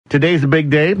today's a big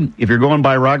day. If you're going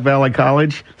by Rock Valley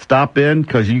College, stop in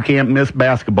because you can't miss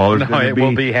basketball. It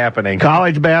will be happening.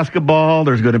 College basketball.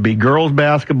 There's going to be girls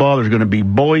basketball. There's going to be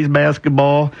boys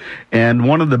basketball. And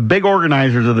one of the big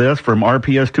organizers of this from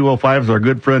RPS 205 is our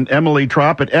good friend Emily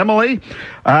Tropp. Emily,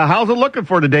 how's it looking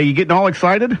for today? You getting all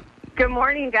excited? Good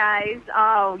morning, guys.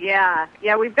 Oh, yeah.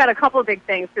 Yeah, we've got a couple of big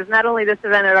things because not only this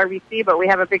event at RBC, but we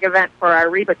have a big event for our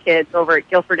Reba kids over at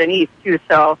Guilford and East, too.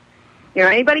 So,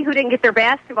 anybody who didn't get their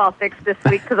basketball fixed this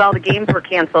week because all the games were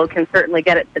canceled can certainly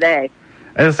get it today.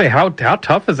 I was going to say, how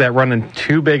tough is that running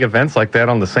two big events like that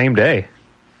on the same day?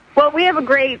 Well, we have a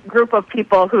great group of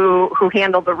people who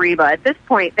handle the Reba. At this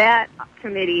point, that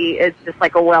committee is just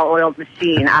like a well-oiled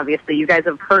machine, obviously. You guys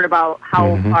have heard about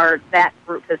how far that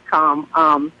group has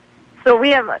come. So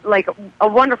we have like a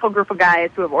wonderful group of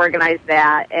guys who have organized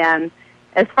that. And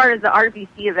as far as the RBC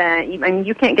event,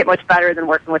 you can't get much better than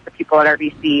working with the people at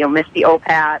RBC. Misty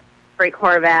Opat, Frank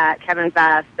Horvat, Kevin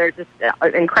Vest. They're just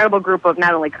an incredible group of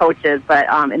not only coaches but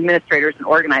administrators and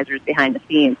organizers behind the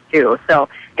scenes too. So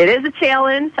it is a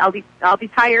challenge. I'll be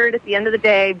tired at the end of the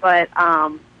day, but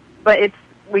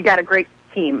we got a great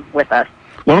team with us.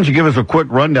 Why don't you give us a quick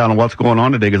rundown of what's going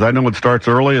on today? Because I know it starts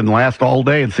early and lasts all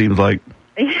day. It seems like.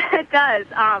 It does.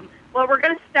 Well, we're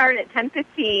going to start at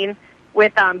 10:15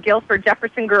 with Guilford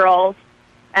Jefferson girls,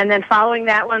 and then following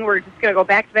that one, we're just going to go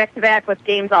back to back with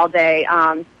games all day.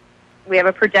 We have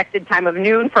a projected time of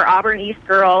noon for Auburn East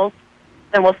girls.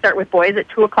 Then we'll start with boys at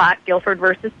 2 o'clock, Guilford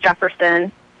versus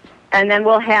Jefferson, and then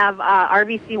we'll have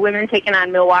RBC women taking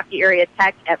on Milwaukee Area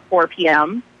Tech at 4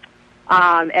 p.m.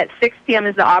 At 6 p.m.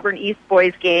 is the Auburn East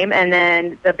boys game, and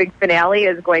then the big finale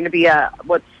is going to be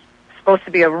what's supposed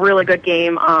to be a really good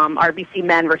game, RBC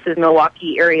men versus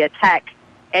Milwaukee Area Tech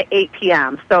at 8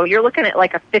 p.m. So you're looking at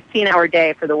like a 15-hour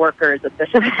day for the workers at this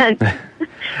event.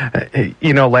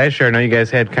 Last year I know you guys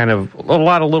had kind of a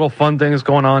lot of little fun things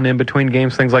going on in between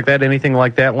games, things like that. Anything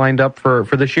like that lined up for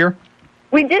this year?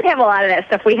 We did have a lot of that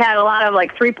stuff. We had a lot of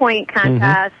like 3-point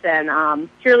contests and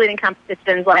cheerleading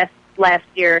competitions last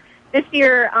year. This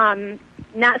year,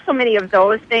 not so many of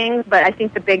those things, but I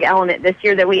think the big element this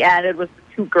year that we added was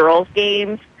the 2 girls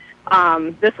games.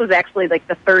 This was actually like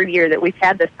the third year that we've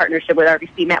had this partnership with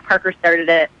RBC. Matt Parker started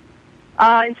it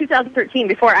in 2013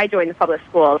 before I joined the public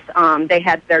schools. They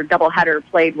had their doubleheader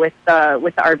played with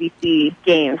the RBC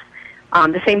games.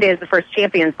 The same day as the first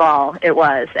Champions Ball it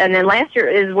was. And then last year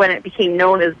is when it became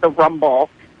known as the Rumble.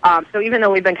 So even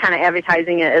though we've been kind of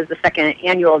advertising it as the second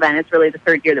annual event, it's really the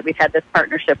third year that we've had this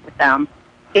partnership with them.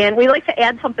 And we like to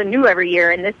add something new every year,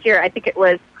 and this year I think it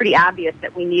was pretty obvious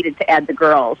that we needed to add the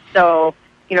girls. So,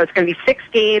 it's going to be 6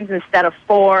 games instead of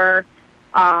 4.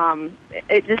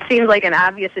 It just seems like an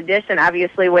obvious addition,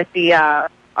 obviously, with the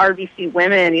RBC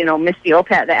women. Misty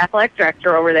Opat, the athletic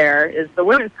director over there, is the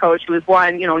women's coach who has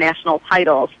won, national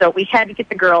titles. So we had to get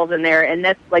the girls in there, and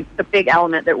that's like the big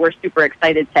element that we're super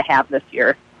excited to have this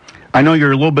year. I know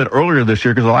you're a little bit earlier this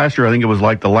year because last year I think it was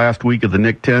like the last week of the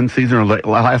Nick 10 season or the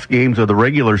last games of the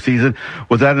regular season.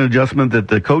 Was that an adjustment that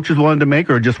the coaches wanted to make,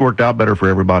 or it just worked out better for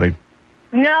everybody?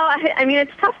 No, I mean,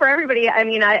 it's tough for everybody. I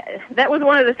mean, that was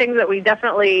one of the things that we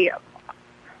definitely,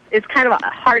 it's kind of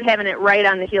hard having it right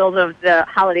on the heels of the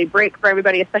holiday break for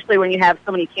everybody, especially when you have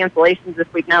so many cancellations this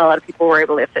week. Not a lot of people were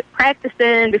able to fit practice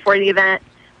in before the event.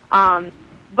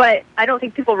 But I don't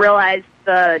think people realize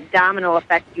the domino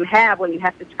effect you have when you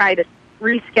have to try to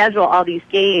reschedule all these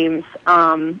games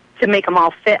to make them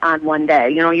all fit on one day.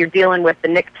 You're dealing with the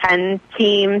Nick 10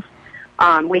 teams.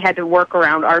 We had to work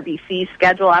around RBC's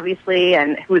schedule, obviously,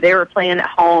 and who they were playing at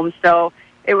home. So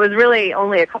it was really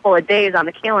only a couple of days on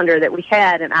the calendar that we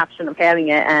had an option of having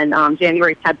it, and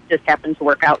January 10th just happened to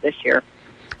work out this year.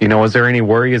 Was there any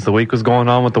worry as the week was going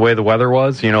on with the way the weather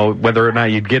was, whether or not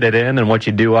you'd get it in and what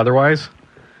you'd do otherwise?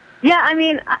 Yeah, I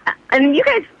mean, you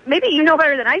guys, maybe you know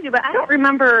better than I do, but I don't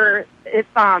remember if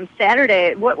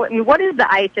Saturday, what is the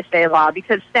IHSA law?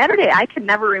 Because Saturday, I could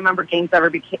never remember games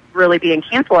ever really being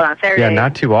canceled on Saturday. Yeah,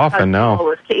 not too often,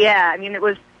 no. Yeah, I mean, it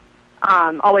was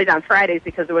always on Fridays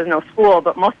because there was no school,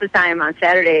 but most of the time on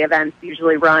Saturday, events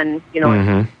usually run,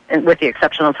 and with the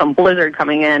exception of some blizzard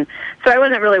coming in. So I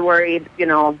wasn't really worried,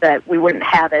 that we wouldn't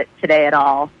have it today at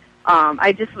all.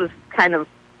 I just was kind of,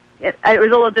 it was a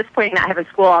little disappointing not having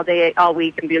school all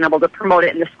week and being able to promote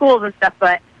it in the schools and stuff,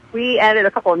 but we added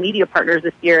a couple of media partners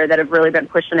this year that have really been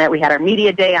pushing it. We had our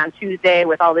media day on Tuesday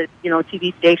with all the,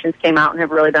 TV stations came out and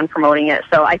have really been promoting it.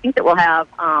 So I think that we'll have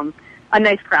a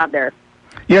nice crowd there.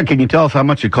 Yeah, can you tell us how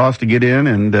much it costs to get in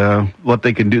and what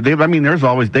they can do? They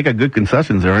got good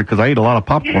concessions there because I ate a lot of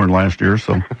popcorn last year.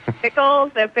 So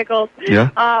pickles. Yeah.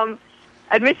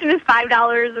 admission is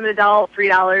 $5 an adult,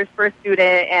 $3 for a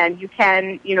student, and you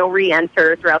can,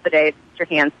 re-enter throughout the day. It's your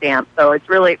hand stamp. So it's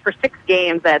really, for 6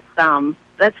 games, that's kind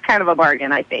of a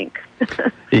bargain, I think.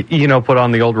 Put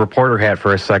on the old reporter hat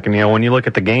for a second. When you look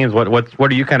at the games, what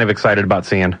are you kind of excited about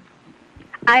seeing?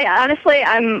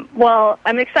 I'm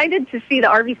excited to see the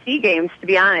RBC games, to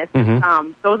be honest.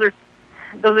 Mm-hmm. Those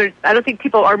are, I don't think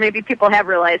people, or maybe people have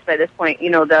realized by this point,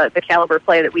 the caliber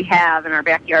play that we have in our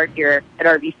backyard here at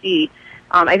RBC.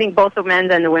 I think both the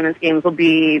men's and the women's games will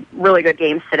be really good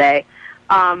games today.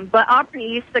 But Auburn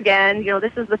East, again,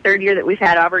 this is the 3rd year that we've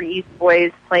had Auburn East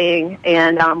boys playing,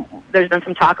 and there's been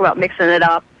some talk about mixing it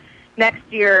up next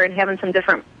year and having some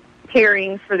different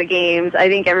pairings for the games. I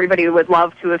think everybody would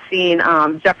love to have seen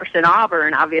Jefferson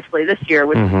Auburn, obviously, this year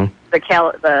with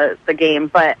the game.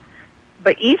 But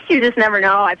East, you just never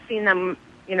know. I've seen them,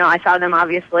 I saw them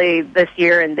obviously this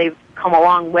year, and they've come a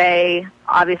long way.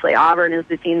 Obviously, Auburn is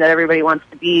the team that everybody wants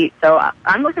to beat. So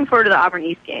I'm looking forward to the Auburn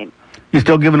East game. You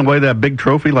still giving away that big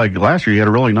trophy? Like last year, you had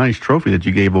a really nice trophy that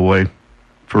you gave away.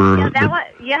 Auburn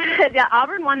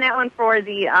won that one for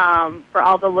the for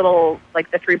all the little,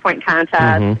 like the 3-point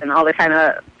contests and all the kind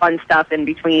of fun stuff in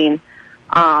between.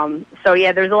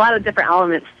 There's a lot of different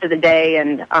elements to the day,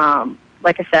 and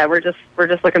like I said, we're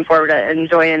just looking forward to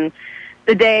enjoying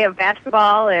the day of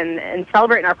basketball and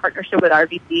celebrating our partnership with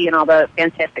RBC and all the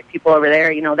fantastic people over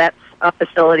there. That's a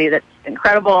facility that's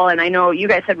incredible, and I know you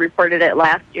guys had reported it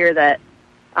last year that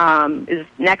is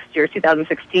next year,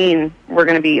 2016, we're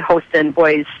going to be hosting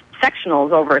boys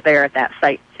sectionals over there at that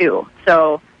site too.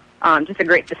 So just a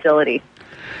great facility.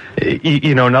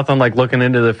 Nothing like looking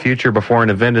into the future before an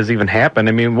event has even happened.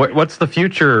 I mean, what's the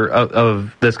future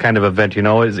of this kind of event?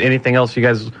 Is anything else you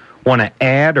guys want to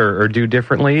add or do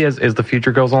differently as the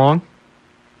future goes along?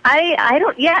 I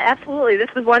don't. Yeah, absolutely. This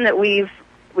is one that we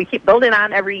keep building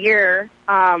on every year.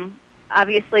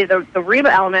 Obviously, the REBA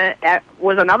element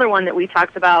was another one that we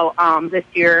talked about this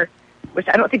year, which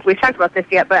I don't think we've talked about this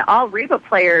yet, but all REBA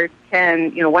players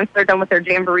can, once they're done with their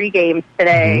Jamboree games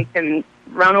today, can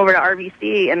run over to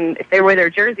RBC, and if they wear their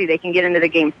jersey, they can get into the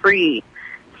game free.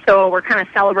 So we're kind of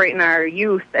celebrating our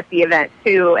youth at the event,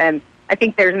 too, and I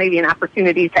think there's maybe an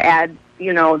opportunity to add,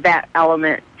 that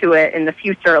element to it in the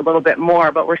future a little bit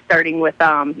more, but we're starting with,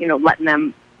 letting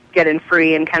them get in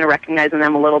free and kind of recognizing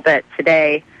them a little bit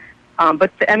today.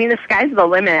 The sky's the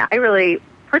limit.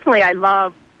 I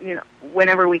love,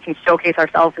 whenever we can showcase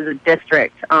ourselves as a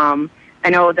district. I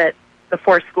know that the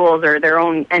 4 schools are their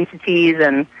own entities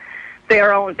and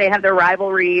they have their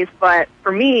rivalries, but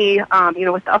for me,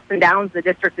 with the ups and downs the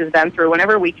district has been through,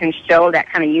 whenever we can show that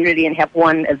kind of unity and have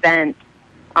one event,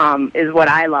 is what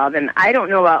I love. And I don't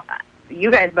know about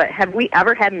you guys, but have we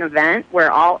ever had an event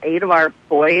where all 8 of our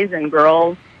boys and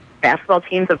girls basketball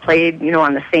teams have played,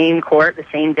 on the same court, the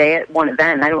same day at one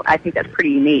event? I think that's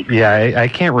pretty unique. Yeah, I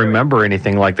can't remember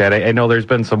anything like that. I know there's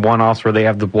been some one-offs where they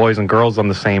have the boys and girls on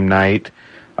the same night,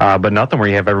 but nothing where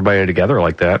you have everybody together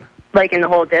like that. Like in the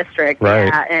whole district, right.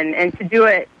 Yeah. And to do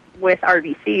it with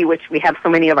RBC, which we have so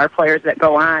many of our players that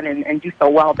go on and do so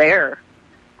well there,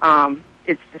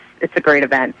 it's a great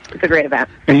event. It's a great event.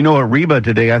 And at REBA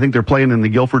today, I think they're playing in the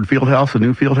Guilford Fieldhouse, the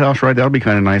new Fieldhouse, right? That'll be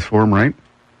kind of nice for them, right?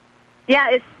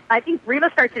 Yeah, I think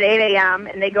REBA starts at 8 a.m.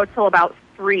 and they go till about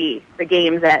 3, the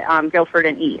games at Guilford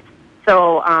and East.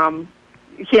 So,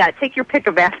 take your pick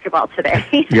of basketball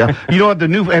today. Yeah.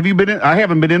 Have you been in? I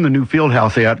haven't been in the new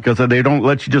Fieldhouse yet because they don't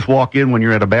let you just walk in when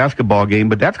you're at a basketball game,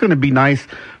 but that's going to be nice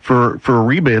for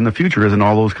REBA in the future, isn't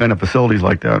all those kind of facilities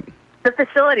like that? The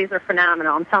facilities are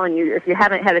phenomenal. I'm telling you, if you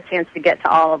haven't had a chance to get to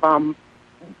all of them,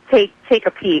 take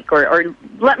a peek or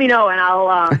let me know, and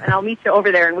I'll meet you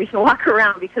over there and we can walk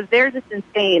around because they're just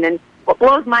insane. And what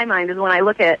blows my mind is when I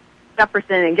look at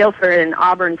Jefferson and Guilford and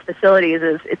Auburn's facilities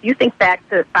is if you think back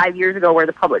to 5 years ago where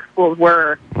the public schools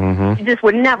were, you just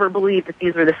would never believe that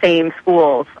these were the same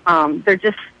schools.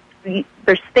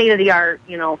 They're state-of-the-art,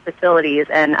 facilities,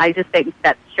 and I just think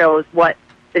that shows what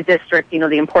the district,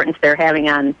 the importance they're having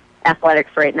on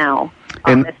athletics right now.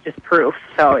 That's just proof.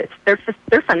 So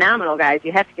they're phenomenal, guys.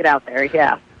 You have to get out there,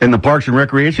 yeah. And the Parks and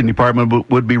Recreation Department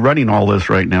would be running all this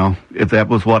right now if that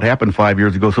was what happened 5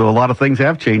 years ago. So a lot of things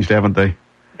have changed, haven't they?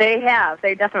 They have.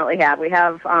 They definitely have. We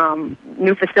have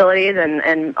new facilities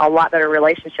and a lot better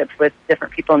relationships with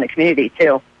different people in the community,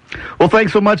 too. Well,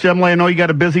 thanks so much, Emily. I know you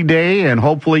got a busy day, and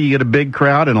hopefully you get a big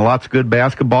crowd and lots of good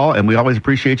basketball, and we always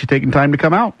appreciate you taking time to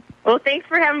come out. Well, thanks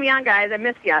for having me on, guys. I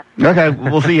miss you. Okay,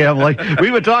 we'll see you, Emily.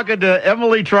 We've been talking to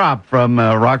Emily Tropp from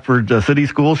Rockford City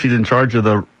Schools. She's in charge of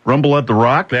the Rumble at the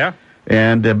ROK. Yeah.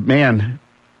 And, man,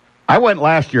 I went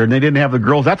last year, and they didn't have the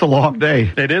girls. That's a long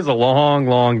day. It is a long,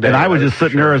 long day. And I was just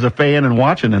sitting there as a fan and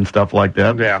watching and stuff like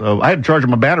that. Yeah. So I had to charge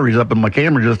my batteries up in my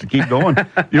camera just to keep going.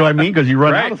 You know what I mean? Because you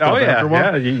run out of stuff after a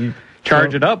while. Yeah, you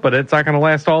charge it up, but it's not going to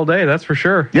last all day, that's for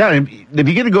sure. Yeah, and if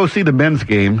you get to go see the men's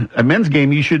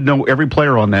game, you should know every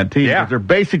player on that team. Yeah. They're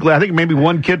basically, I think maybe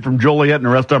one kid from Joliet and the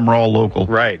rest of them are all local.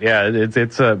 Right, yeah. It's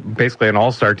basically an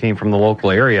all-star team from the local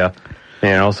area.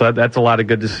 So that's a lot of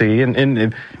good to see.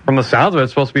 And from the sounds of it,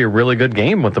 it's supposed to be a really good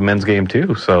game with the men's game,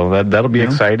 too. So that'll be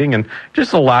exciting. And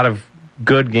just a lot of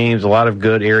good games, a lot of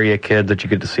good area kids that you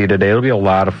get to see today. It'll be a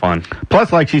lot of fun.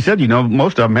 Plus, like she said,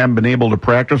 most of them haven't been able to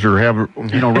practice or have,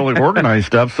 really organized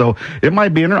stuff. So it might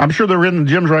be I'm sure they're in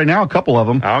the gyms right now, a couple of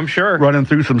them. I'm sure. Running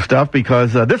through some stuff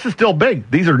because this is still big.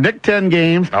 These are Nick 10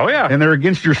 games. Oh, yeah. And they're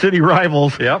against your city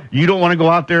rivals. Yep. You don't want to go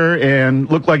out there and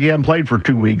look like you haven't played for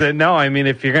 2 weeks. No, I mean,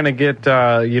 if you're going to get,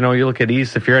 you look at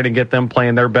East, if you're going to get them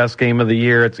playing their best game of the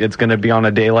year, it's going to be on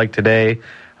a day like today.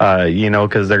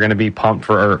 Because they're going to be pumped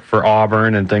for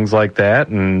Auburn and things like that,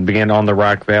 and begin on the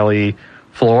Rock Valley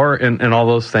floor and all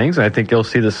those things. And I think you'll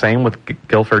see the same with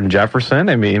Guilford and Jefferson.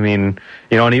 I mean, and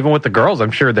even with the girls, I'm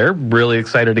sure they're really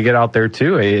excited to get out there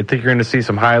too. I think you're going to see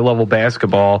some high level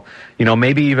basketball.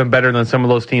 Maybe even better than some of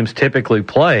those teams typically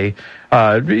play,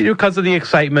 because of the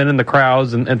excitement and the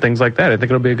crowds and things like that. I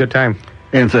think it'll be a good time.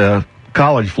 And it's a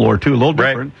college floor too, a little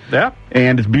different. Right. Yeah.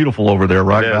 And it's beautiful over there,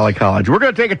 Rock Valley College. We're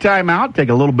going to take a time out, take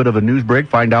a little bit of a news break,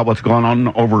 find out what's going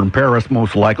on over in Paris,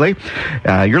 most likely.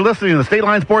 You're listening to the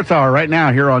Stateline Sports Hour right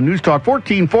now here on News Talk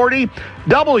 1440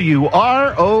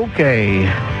 WROK.